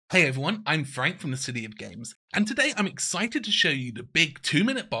Hey everyone, I'm Frank from the City of Games, and today I'm excited to show you the big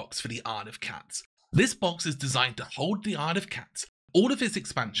 2-minute box for the Isle of Cats. This box is designed to hold the Isle of Cats, all of its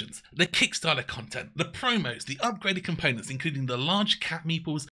expansions, the Kickstarter content, the promos, the upgraded components including the large cat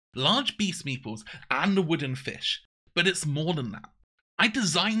meeples, large beast meeples, and the wooden fish. But it's more than that. I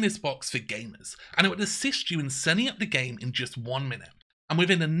designed this box for gamers, and it would assist you in setting up the game in just 1 minute. And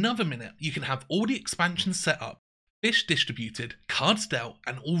within another minute, you can have all the expansions set up, fish distributed, cards dealt,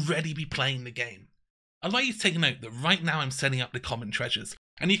 and already be playing the game. I'd like you to take note that right now I'm setting up the common treasures,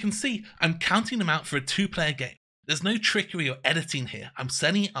 and you can see I'm counting them out for a 2-player game. There's no trickery or editing here, I'm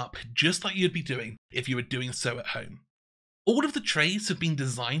setting it up just like you'd be doing if you were doing so at home. All of the trays have been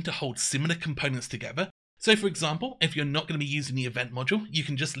designed to hold similar components together, so for example, if you're not going to be using the event module, you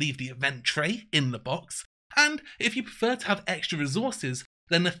can just leave the event tray in the box, and if you prefer to have extra resources,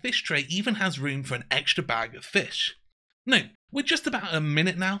 then the fish tray even has room for an extra bag of fish. No, we're just about a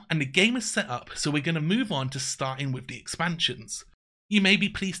minute now and the game is set up, so we're going to move on to starting with the expansions. You may be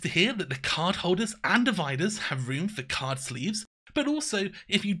pleased to hear that the card holders and dividers have room for card sleeves, but also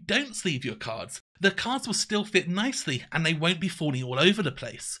if you don't sleeve your cards, the cards will still fit nicely and they won't be falling all over the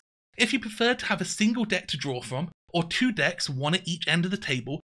place. If you prefer to have a single deck to draw from, or 2 decks, one at each end of the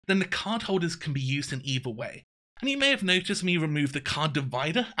table, then the card holders can be used in either way. And you may have noticed me remove the card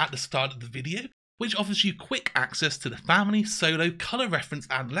divider at the start of the video, which offers you quick access to the family, solo, colour reference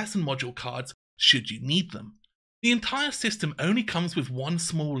and lesson module cards should you need them. The entire system only comes with one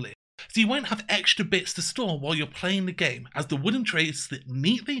small lid, so you won't have extra bits to store while you're playing the game, as the wooden trays slip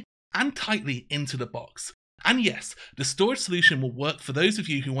neatly and tightly into the box. And yes, the storage solution will work for those of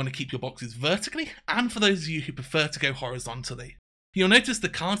you who want to keep your boxes vertically and for those of you who prefer to go horizontally. You'll notice the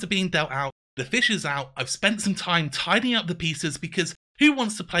cards are being dealt out, the fish is out. I've spent some time tidying up the pieces because who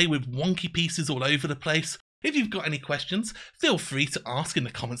wants to play with wonky pieces all over the place? If you've got any questions, feel free to ask in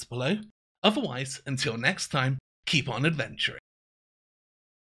the comments below. Otherwise, until next time, keep on adventuring.